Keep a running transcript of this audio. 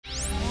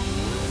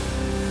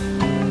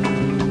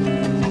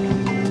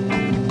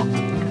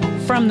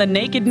From the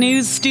Naked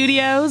News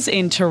studios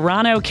in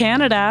Toronto,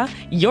 Canada,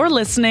 you're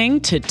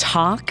listening to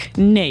Talk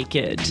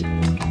Naked.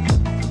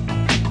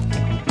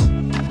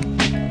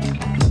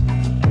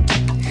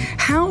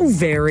 How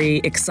very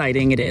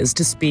exciting it is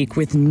to speak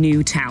with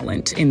new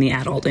talent in the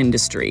adult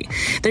industry.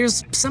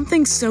 There's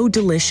something so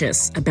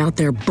delicious about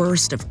their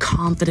burst of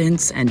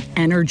confidence and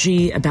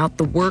energy about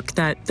the work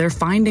that they're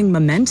finding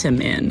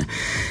momentum in.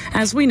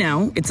 As we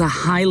know, it's a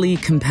highly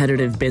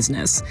competitive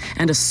business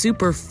and a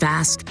super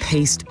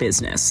fast-paced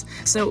business,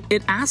 so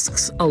it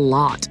asks a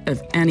lot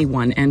of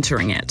anyone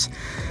entering it.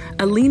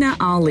 Alina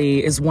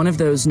Ali is one of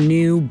those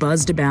new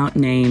buzzed-about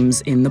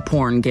names in the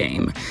porn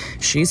game.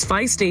 She's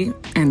feisty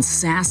and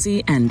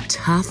sassy and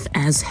tough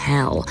as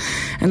hell.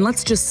 And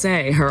let's just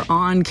say her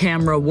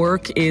on-camera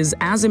work is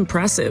as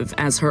impressive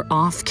as her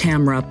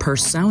off-camera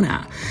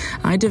persona.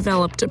 I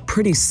developed a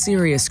pretty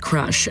serious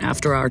crush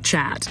after our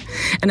chat.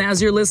 And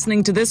as you're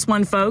listening to this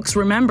one, folks,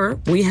 remember,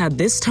 we had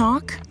this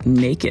talk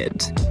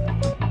naked.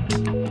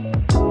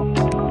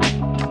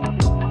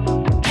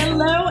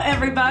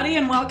 Everybody,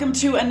 and welcome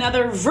to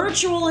another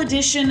virtual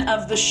edition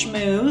of The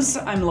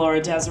Schmooze. I'm Laura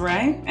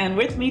Desiree, and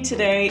with me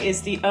today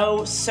is the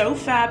so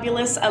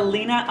fabulous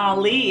Alina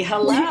Ali.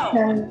 Hello.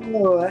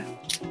 Hello.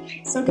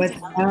 So good.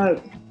 What's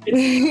up?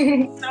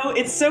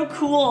 It's so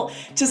cool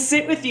to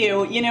sit with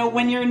you. You know,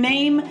 when your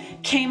name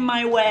came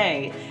my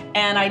way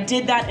and I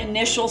did that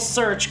initial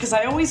search, because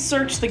I always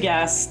search the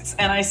guests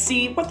and I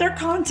see what their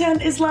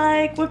content is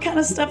like, what kind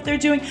of stuff they're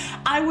doing.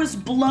 I was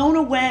blown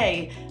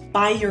away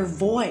by your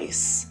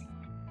voice.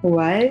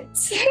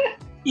 What?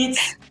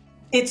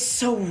 It's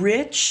so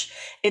rich.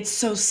 It's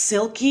so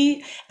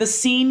silky. The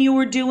scene you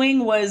were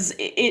doing was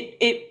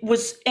it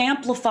was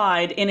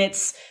amplified in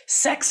its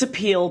sex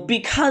appeal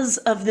because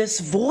of this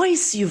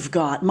voice you've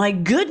got. My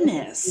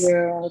goodness.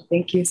 Yeah,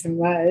 thank you so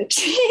much.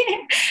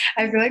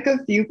 I feel like a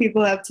few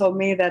people have told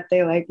me that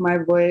they like my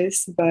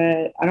voice,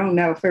 but I don't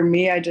know. For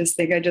me, I just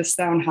think I just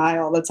sound high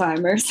all the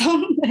time or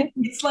something.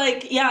 It's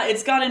like, yeah,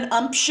 it's got an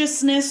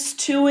umptiousness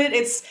to it.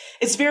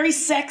 It's very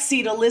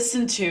sexy to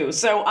listen to.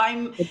 So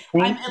I'm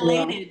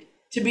elated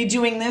to be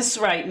doing this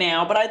right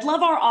now, but I'd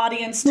love our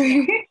audience to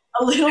know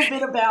a little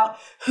bit about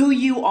who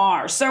you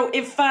are. So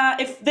if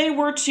they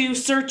were to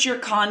search your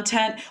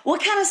content,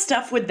 what kind of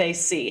stuff would they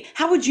see?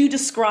 How would you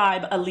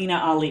describe Alina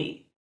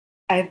Ali?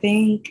 I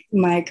think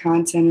my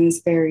content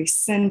is very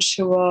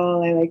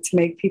sensual. I like to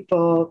make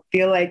people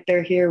feel like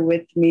they're here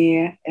with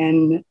me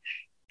and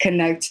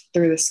connect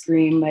through the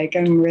screen. Like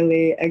I'm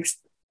really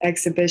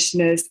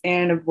exhibitionist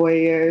and a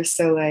voyeur.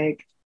 So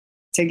like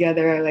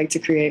together, I like to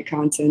create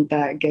content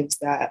that gives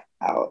that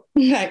out,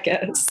 I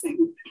guess.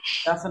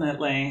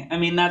 Definitely. I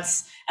mean,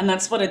 that's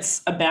what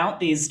it's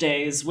about these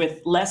days,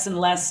 with less and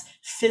less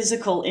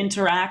physical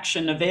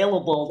interaction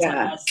available to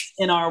us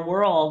in our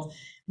world.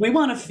 We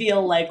want to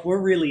feel like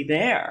we're really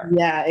there.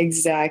 Yeah,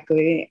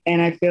 exactly.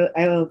 And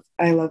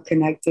I love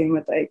connecting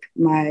with like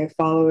my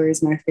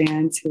followers, my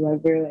fans,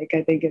 whoever. Like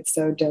I think it's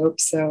so dope.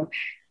 So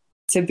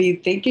to be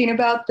thinking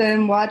about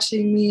them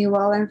watching me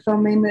while I'm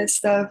filming this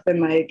stuff,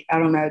 and like, I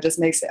don't know, it just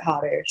makes it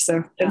hotter.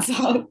 So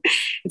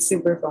it's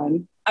super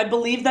fun. I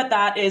believe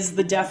that is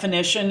the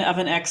definition of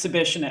an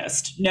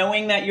exhibitionist.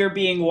 Knowing that you're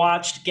being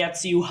watched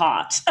gets you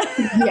hot.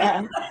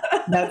 Yeah,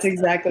 that's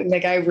exactly,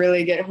 like I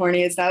really get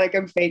horny. It's not like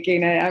I'm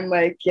faking it. I'm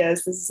like,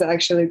 yes, this is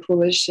actually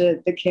cool as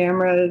shit. The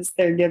cameras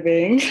they're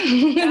giving.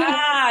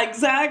 Yeah,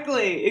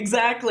 exactly.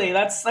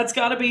 That's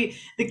got to be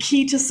the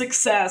key to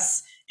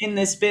success in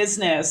this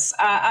business.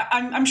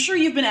 I'm sure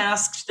you've been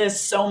asked this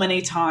so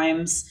many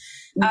times.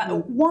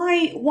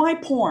 Why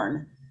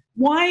porn?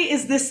 Why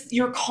is this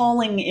your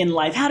calling in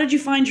life? How did you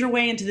find your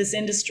way into this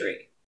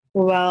industry?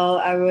 Well,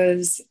 I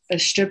was a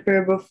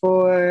stripper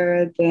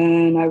before,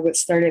 then I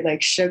started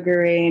like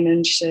sugaring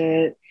and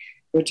shit,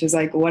 which is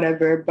like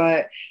whatever.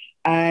 But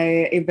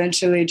I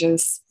eventually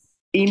just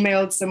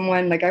emailed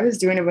someone. Like I was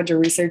doing a bunch of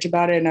research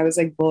about it and I was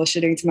like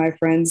bullshitting to my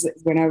friends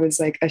when I was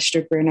like a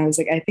stripper, and I was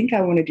like, I think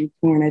I want to do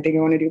porn. I think I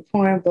want to do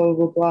porn, blah,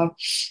 blah, blah.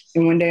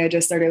 And one day I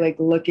just started like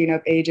looking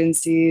up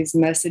agencies,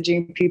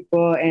 messaging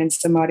people, and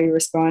somebody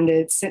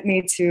responded, sent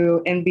me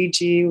to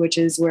MBG, which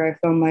is where I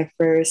filmed my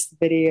first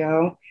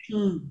video.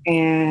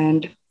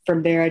 And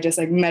from there, I just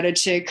like met a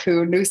chick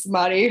who knew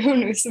somebody,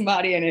 and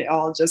it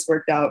all just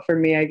worked out for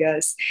me, I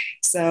guess.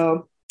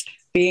 So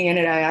being in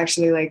it, I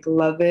actually like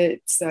love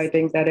it. So I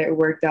think that it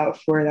worked out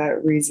for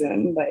that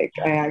reason. Like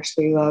I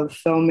actually love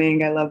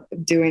filming. I love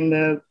doing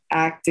the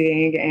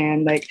acting,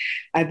 and like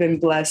I've been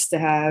blessed to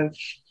have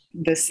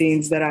the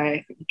scenes that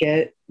I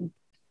get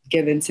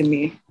given to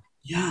me.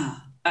 Yeah.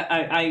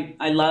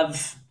 I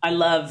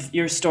love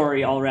your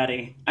story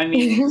already. I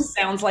mean, it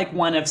sounds like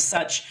one of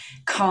such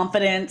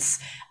confidence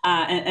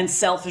and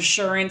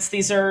self-assurance.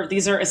 These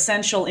are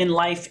essential in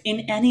life in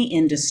any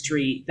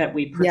industry that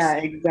we pursue. Yeah,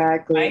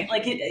 exactly. Right?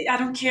 Like I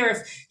don't care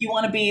if you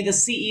want to be the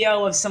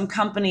CEO of some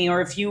company or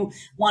if you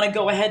want to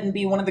go ahead and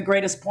be one of the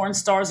greatest porn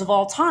stars of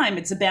all time.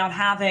 It's about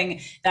having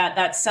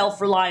that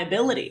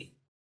self-reliability.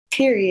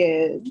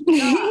 Period.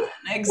 Yeah,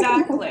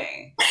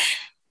 exactly.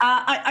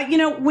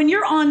 When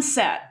you're on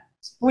set,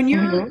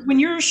 Mhm. when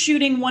you're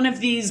shooting one of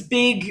these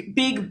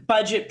big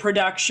budget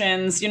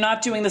productions, you're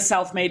not doing the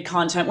self-made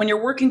content. When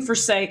you're working for,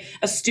 say,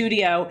 a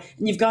studio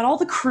and you've got all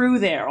the crew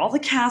there, all the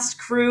cast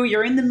crew,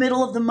 you're in the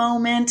middle of the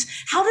moment.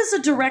 How does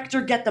a director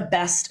get the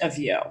best of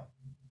you?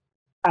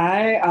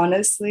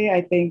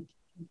 I think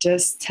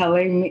just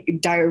telling me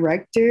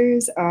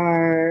directors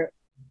are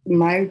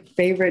my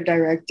favorite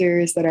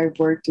directors that I've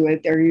worked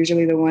with are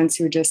usually the ones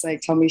who just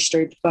like tell me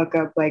straight the fuck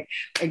up, like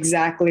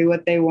exactly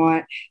what they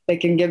want. They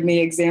can give me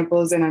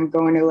examples and I'm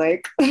going to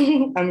like,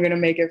 I'm going to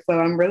make it flow.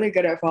 I'm really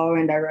good at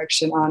following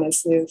direction,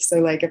 honestly. So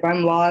like if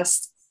I'm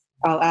lost,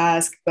 I'll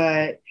ask,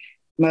 but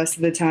most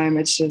of the time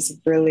it's just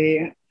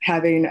really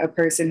having a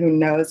person who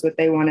knows what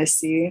they want to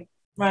see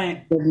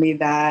Right. give me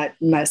that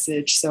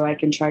message so I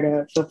can try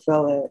to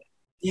fulfill it.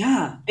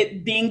 Yeah.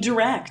 It being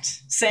direct,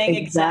 saying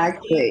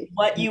exactly Exactly.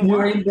 what you Doing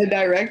want. the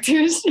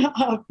director's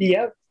job.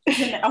 Yep.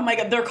 Oh my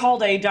God, they're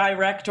called a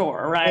director,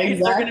 right?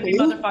 They're going to be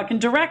Exactly. motherfucking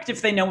direct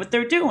if they know what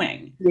they're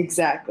doing.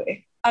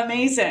 Exactly.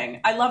 Amazing.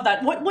 I love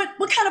that. What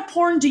kind of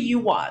porn do you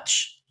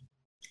watch?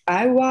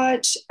 I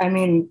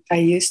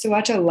used to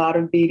watch a lot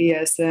of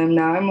BDSM.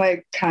 Now I'm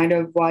like kind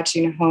of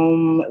watching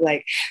home,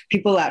 like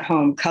people at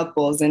home,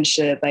 couples and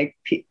shit. Like,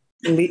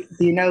 do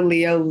you know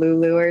Leo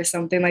Lulu or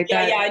something like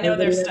Yeah, that? yeah, I know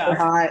their Everybody are stuff.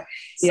 hot.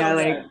 Yeah, So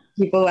like good.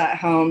 people at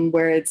home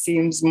where it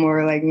seems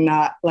more like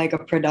not like a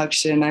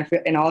production. I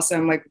feel, and also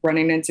I'm like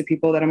running into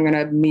people that I'm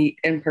gonna meet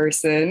in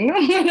person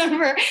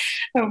whenever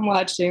I'm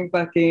watching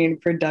fucking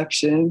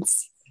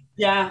productions.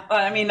 Yeah,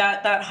 I mean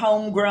that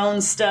homegrown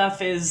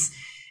stuff is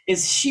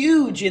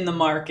huge in the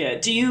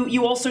market. Do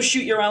you also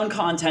shoot your own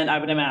content, I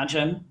would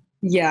imagine?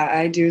 Yeah,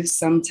 I do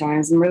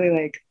sometimes. I'm really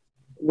like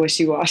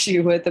wishy-washy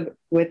with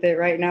it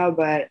right now,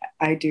 but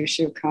I do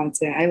shoot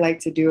content. I like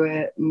to do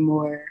it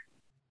more.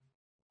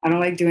 I don't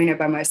like doing it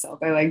by myself.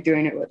 I like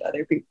doing it with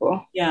other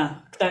people. Yeah,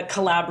 that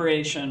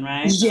collaboration,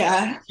 right? That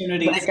Yeah,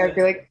 opportunity like I to.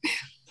 feel like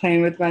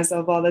playing with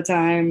myself all the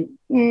time.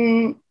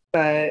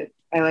 But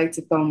I like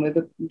to film with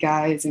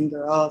guys and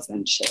girls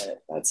and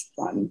shit. That's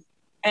fun.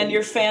 And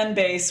your fan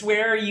base,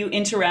 where are you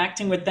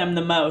interacting with them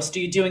the most? Are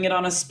you doing it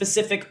on a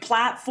specific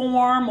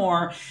platform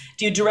or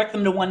do you direct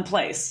them to one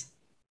place?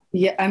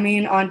 Yeah, I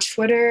mean, on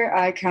Twitter,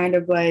 I kind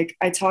of like,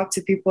 I talk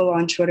to people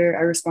on Twitter.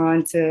 I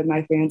respond to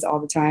my fans all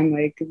the time.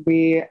 Like,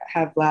 we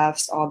have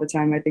laughs all the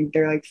time. I think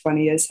they're like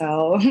funny as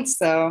hell.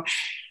 So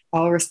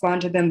I'll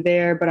respond to them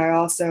there. But I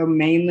also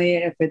mainly,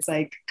 if it's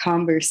like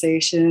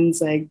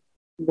conversations, like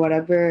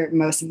whatever,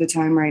 most of the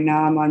time right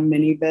now, I'm on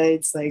mini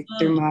bids, like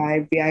through Mm.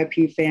 my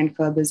VIP fan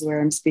club is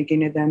where I'm speaking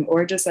to them,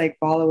 or just like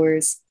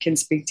followers can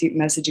speak to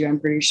message you,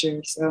 I'm pretty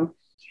sure. So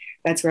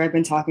that's where I've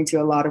been talking to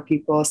a lot of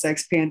people.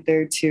 Sex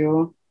Panther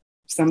too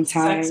Sex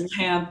sometimes.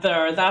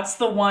 Panther, that's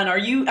the one.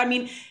 I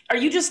mean, are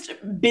you just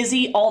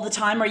busy all the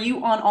time? Are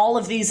you on all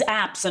of these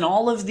apps and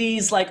all of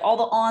these, like all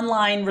the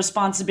online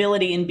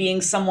responsibility in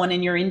being someone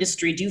in your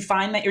industry? Do you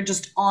find that you're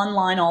just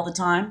online all the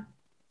time?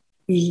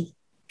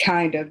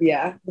 Kind of,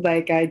 yeah.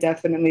 Like I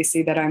definitely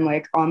see that I'm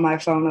like on my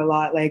phone a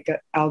lot. Like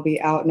I'll be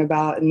out and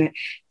about and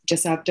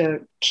just have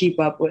to keep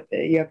up with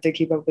it. You have to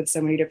keep up with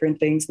so many different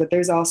things. But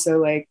there's also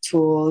like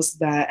tools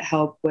that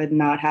help with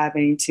not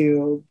having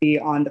to be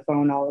on the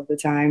phone all of the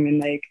time and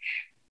like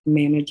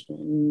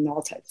management and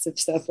all types of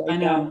stuff I like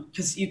that. know,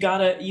 because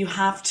you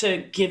have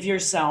to give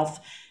yourself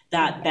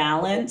that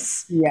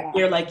balance Yeah.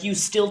 where like you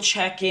still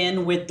check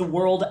in with the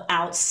world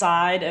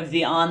outside of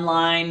the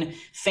online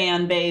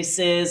fan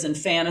bases and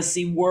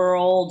fantasy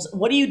world.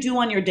 What do you do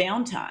on your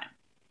downtime?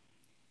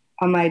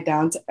 On my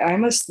downtime,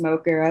 I'm a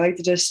smoker. I like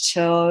to just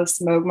chill,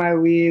 smoke my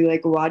weed,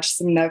 like watch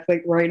some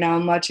Netflix. Right now,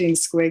 I'm watching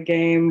Squid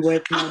Game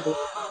with my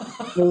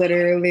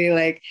literally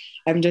like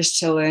I'm just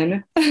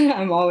chilling.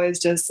 I'm always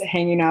just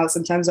hanging out.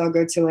 Sometimes I'll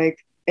go to like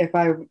if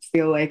I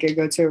feel like it,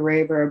 go to a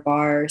rave or a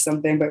bar or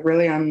something. But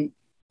really, I'm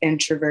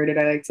introverted.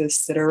 I like to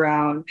sit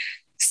around,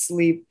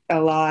 sleep a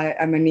lot.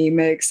 I'm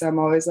anemic, so I'm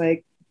always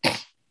like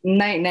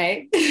night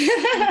night.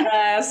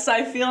 Yes,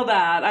 I feel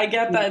that. I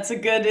get that. It's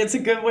a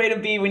good way to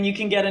be when you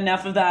can get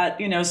enough of that,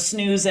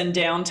 snooze and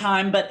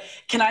downtime. But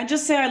can I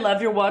just say I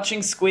love you're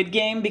watching Squid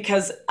Game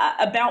because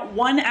about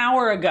 1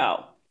 hour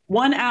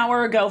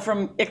ago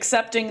from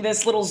accepting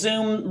this little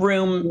Zoom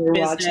room You're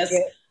watching business,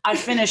 it. I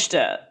finished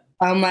it.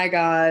 Oh my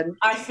god,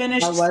 I how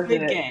finished was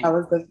Squid it? How Game.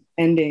 was the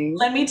ending?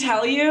 Let me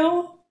tell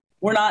you,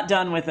 we're not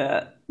done with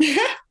it.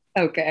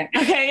 Okay.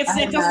 Okay,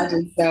 I it doesn't.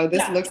 imagine so. This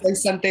Yeah. looks like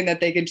something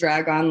that they could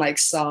drag on like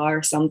Saw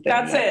or something.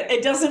 That's it.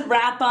 It doesn't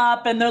wrap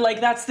up and they're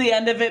like, that's the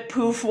end of it,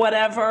 poof,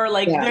 whatever.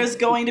 Like Yeah.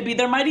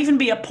 there might even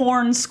be a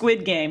porn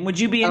Squid Game. Would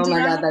you be Oh into my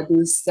God, that? that'd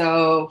be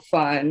so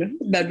fun.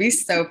 That'd be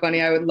so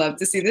funny. I would love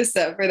to see the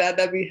set for that.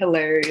 That'd be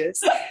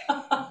hilarious.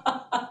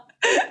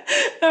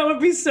 That would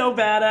be so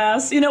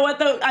badass. You know what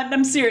though?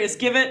 I'm serious.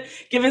 Give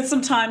it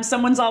some time.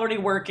 Someone's already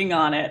working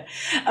on it.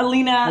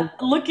 Alina,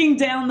 looking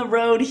down the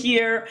road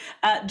here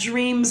at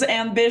dreams,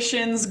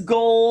 ambitions,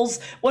 goals,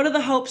 what are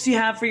the hopes you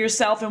have for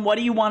yourself and what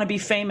do you want to be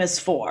famous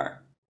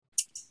for?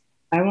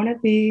 I want to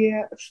be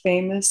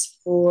famous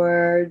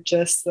for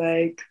just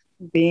like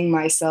being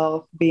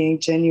myself, being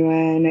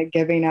genuine,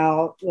 giving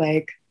out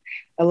like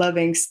a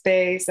loving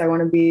space. I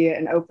want to be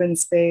an open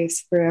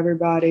space for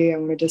everybody. I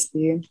want to just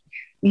be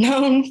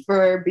known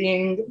for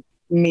being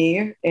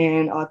me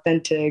and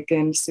authentic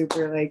and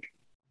super like,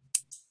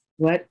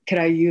 what could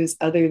I use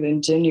other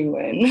than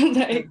genuine?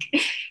 Like,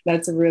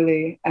 that's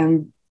really,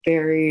 I'm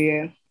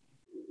very,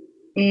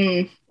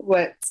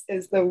 what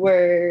is the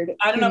word?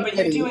 I don't know,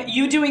 but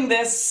you doing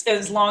this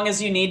as long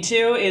as you need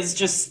to is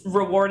just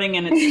rewarding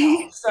in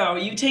itself. So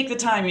you take the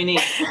time you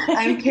need.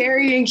 I'm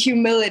carrying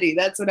humility.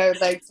 That's what I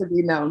would like to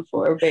be known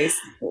for,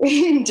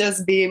 basically.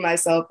 Just being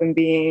myself and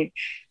being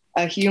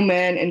a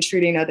human and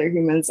treating other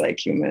humans like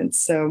humans.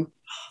 So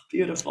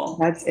beautiful.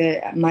 That's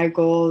it. My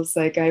goals,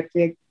 like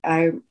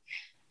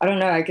I don't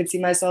know, I could see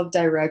myself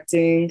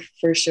directing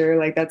for sure.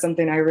 Like that's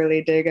something I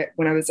really dig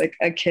when I was like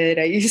a kid.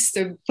 I used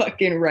to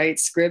fucking write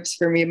scripts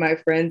for me and my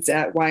friends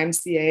at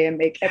YMCA and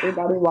make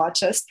everybody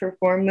watch us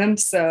perform them.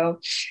 So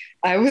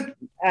I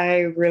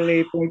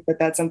really think that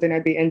that's something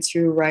I'd be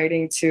into,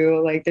 writing too.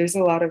 Like there's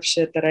a lot of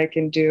shit that I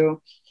can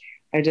do.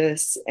 I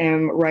just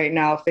am right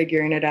now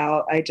figuring it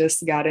out. I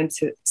just got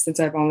into, since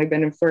I've only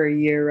been in for a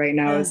year right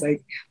now, is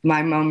like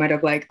my moment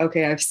of like,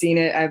 okay, I've seen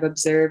it. I've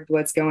observed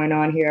what's going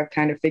on here. I've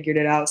kind of figured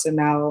it out. So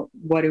now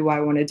what do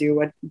I want to do?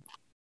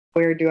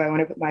 Where do I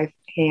want to put my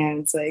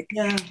hands? Like,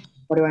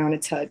 what do I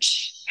want to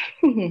touch?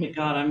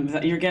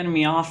 God, you're getting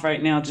me off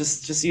right now.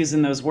 Just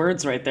using those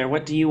words right there.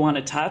 What do you want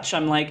to touch?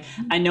 I'm like,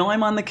 I know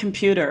I'm on the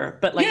computer,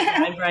 but like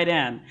dive right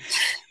in.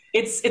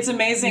 It's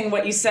amazing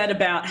what you said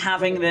about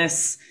having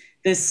this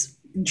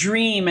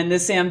dream and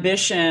this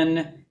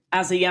ambition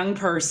as a young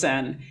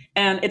person.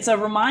 And it's a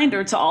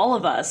reminder to all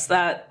of us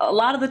that a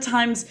lot of the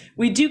times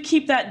we do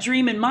keep that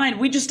dream in mind.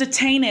 We just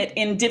attain it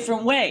in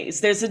different ways.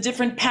 There's a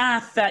different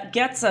path that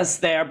gets us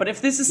there. But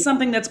if this is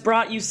something that's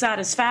brought you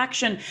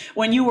satisfaction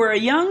when you were a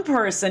young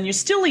person, you're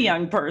still a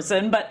young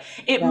person, but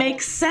it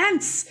makes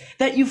sense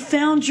that you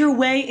found your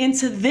way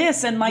into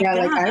this. And like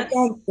I've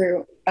gone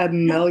through a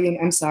million,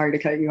 I'm sorry to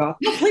cut you off.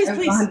 No, please.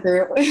 I've gone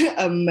through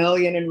a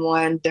million and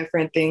one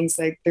different things.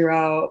 Like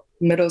throughout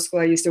middle school,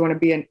 I used to want to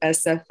be an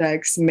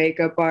SFX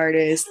makeup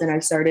artist. Then I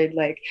started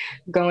like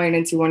going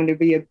into wanting to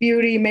be a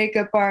beauty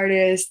makeup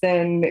artist,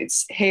 then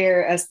it's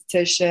hair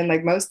esthetician,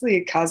 like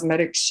mostly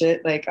cosmetic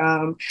shit, like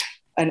an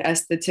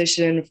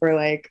esthetician for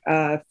like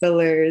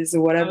fillers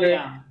or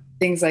whatever,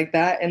 things like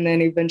that. And then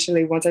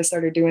eventually once I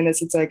started doing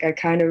this, it's like it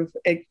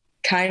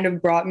kind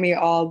of brought me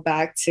all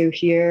back to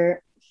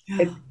here.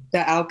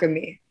 The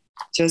alchemy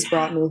just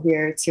brought me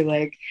here to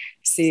like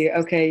see,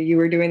 okay, you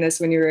were doing this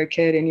when you were a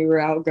kid and you were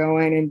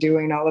outgoing and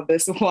doing all of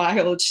this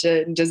wild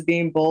shit and just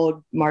being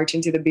bold,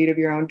 marching to the beat of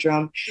your own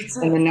drum.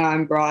 And then now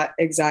I'm brought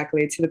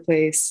exactly to the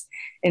place.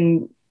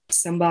 And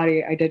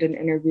I did an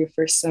interview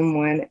for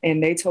someone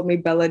and they told me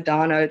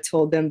Belladonna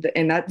told them that,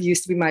 and that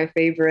used to be my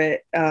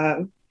favorite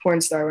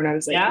porn star when I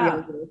was like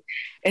younger.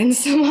 And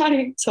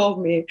somebody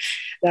told me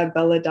that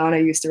Belladonna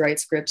used to write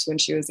scripts when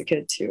she was a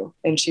kid too.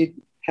 And she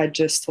had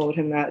just told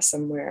him that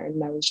somewhere, and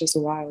that was just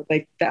wild.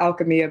 Like the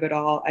alchemy of it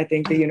all, I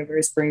think the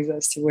universe brings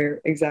us to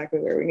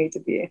exactly where we need to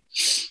be.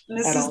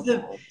 This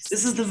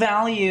is the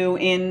value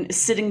in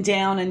sitting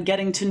down and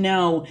getting to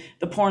know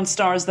the porn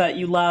stars that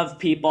you love,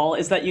 people,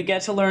 is that you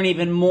get to learn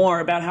even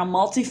more about how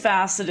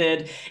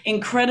multifaceted,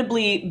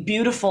 incredibly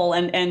beautiful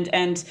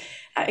and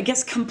I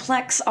guess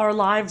complex our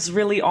lives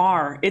really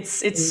are.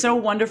 It's so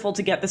wonderful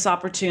to get this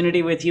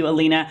opportunity with you,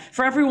 Alina.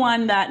 For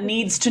everyone that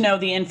needs to know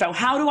the info,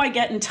 how do I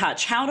get in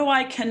touch? How do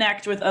I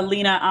connect with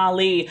Alina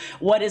Ali?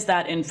 What is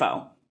that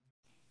info?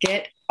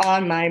 Get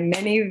on my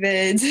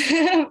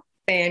ManyVids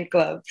fan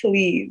club,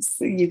 please.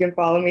 You can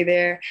follow me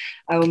there.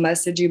 I will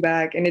message you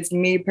back, and it's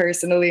me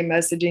personally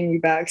messaging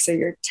you back, so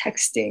you're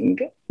texting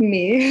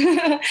me.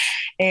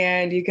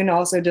 And you can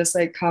also just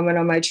like comment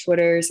on my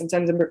Twitter.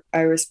 Sometimes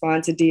I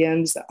respond to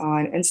DMs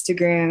on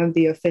Instagram,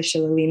 the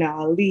official Alina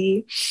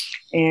Ali,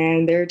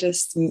 and they're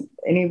just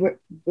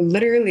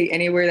literally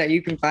anywhere that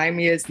you can find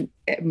me is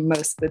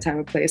most of the time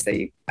a place that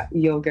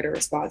you'll get a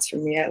response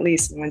from me at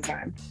least one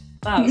time.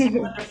 Wow, it's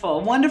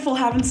wonderful. Wonderful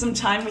having some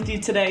time with you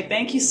today.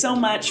 Thank you so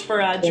much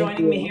for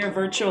joining me here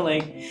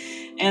virtually.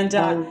 And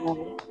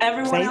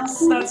everyone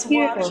else that's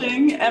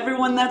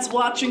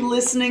watching,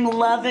 listening,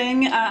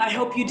 loving, I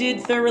hope you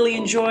did thoroughly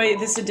enjoy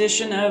this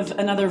edition of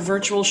another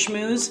virtual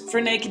schmooze.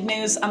 For Naked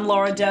News, I'm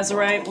Laura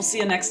Desiree. We'll see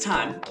you next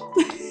time.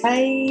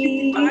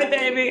 Bye. Bye,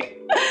 baby.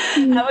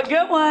 Have a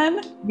good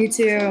one. You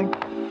too.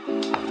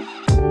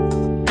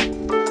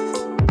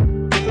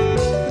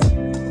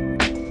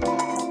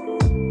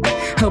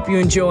 Hope you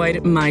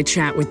enjoyed my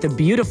chat with the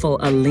beautiful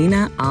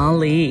Alina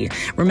Ali.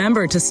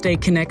 Remember to stay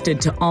connected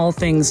to all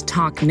things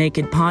Talk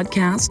Naked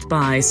podcast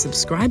by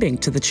subscribing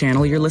to the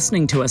channel you're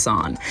listening to us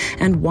on.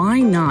 And why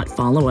not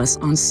follow us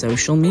on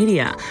social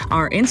media?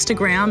 Our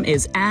Instagram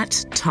is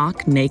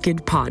 @Talk Naked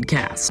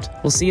Podcast.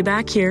 We'll see you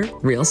back here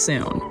real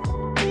soon.